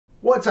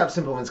What's up,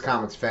 Simpleman's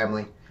Comics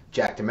family?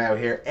 Jack DeMayo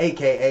here,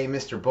 aka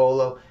Mr.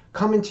 Bolo,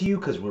 coming to you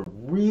because we're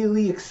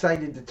really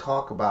excited to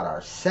talk about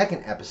our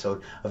second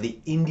episode of the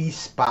Indie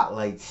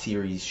Spotlight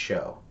series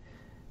show.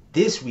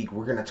 This week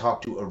we're going to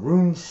talk to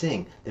Arun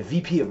Singh, the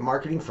VP of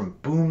Marketing from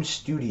Boom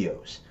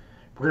Studios.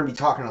 We're going to be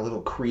talking a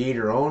little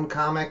creator-owned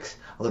comics,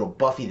 a little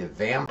Buffy the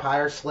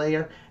Vampire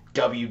Slayer,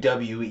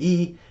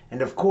 WWE,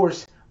 and of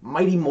course,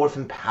 Mighty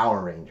Morphin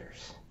Power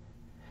Rangers.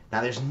 Now,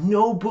 there's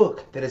no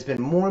book that has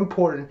been more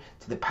important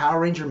to the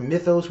Power Ranger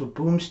mythos with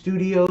Boom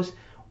Studios,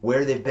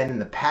 where they've been in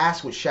the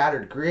past with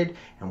Shattered Grid,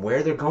 and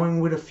where they're going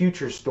with a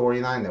future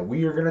storyline that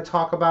we are going to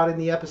talk about in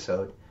the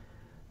episode,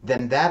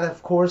 than that,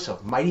 of course,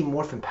 of Mighty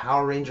Morphin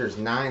Power Rangers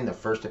 9, the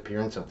first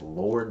appearance of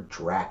Lord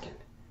Drakkon.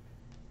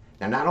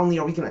 Now, not only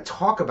are we going to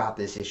talk about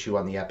this issue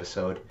on the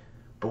episode,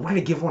 but we're going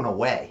to give one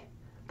away.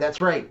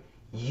 That's right,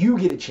 you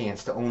get a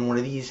chance to own one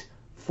of these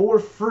for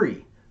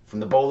free from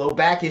the Bolo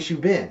back issue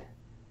bin.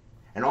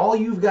 And all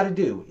you've got to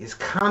do is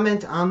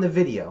comment on the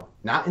video,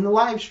 not in the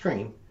live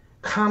stream,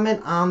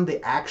 comment on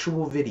the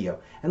actual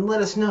video and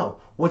let us know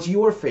what's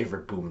your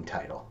favorite Boom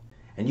title.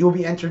 And you'll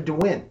be entered to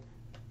win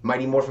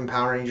Mighty Morphin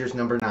Power Rangers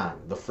number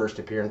 9, the first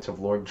appearance of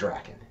Lord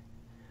Drakkon.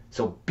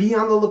 So be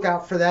on the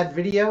lookout for that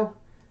video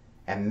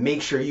and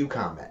make sure you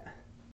comment.